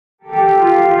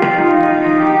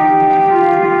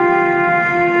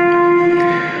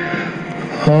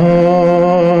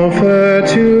Offer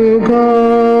to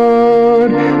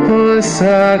God a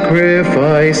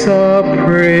sacrifice of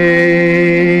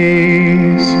praise.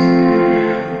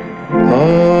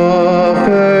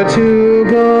 Offer to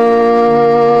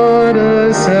God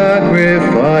a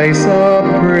sacrifice of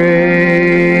praise.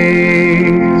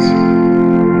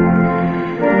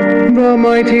 The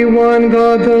mighty one,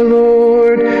 God the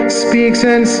Lord, speaks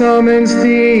and summons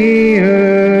the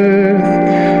earth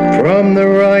from the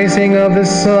rising of the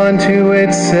sun to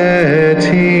its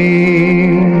setting.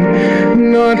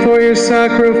 Not for your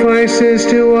sacrifices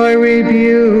do I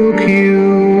rebuke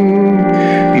you.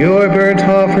 Your burnt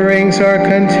offerings are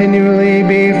continually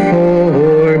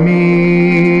before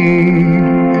me.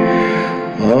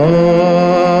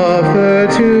 Offer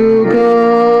to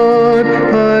God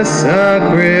a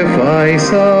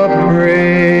sacrifice of praise.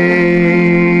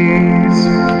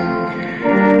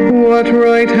 What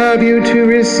right have you to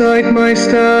recite my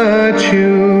statutes,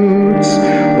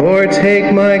 or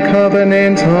take my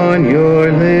covenant on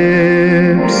your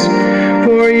lips?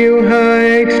 For you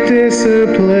hate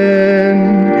discipline,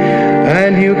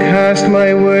 and you cast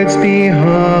my words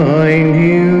behind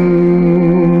you.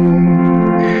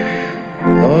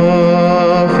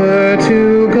 Offer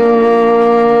to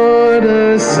God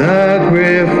a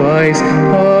sacrifice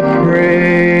of praise.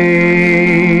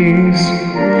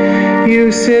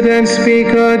 You sit and speak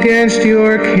against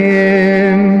your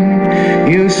kin.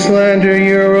 You slander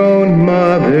your own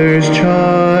mother's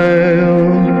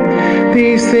child.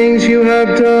 These things you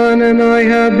have done, and I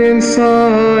have been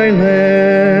silent,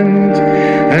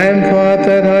 and thought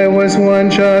that I was one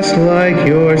just like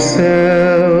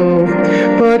yourself.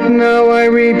 But now I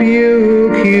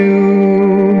rebuke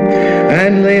you,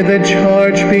 and lay the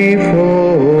charge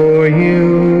before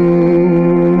you.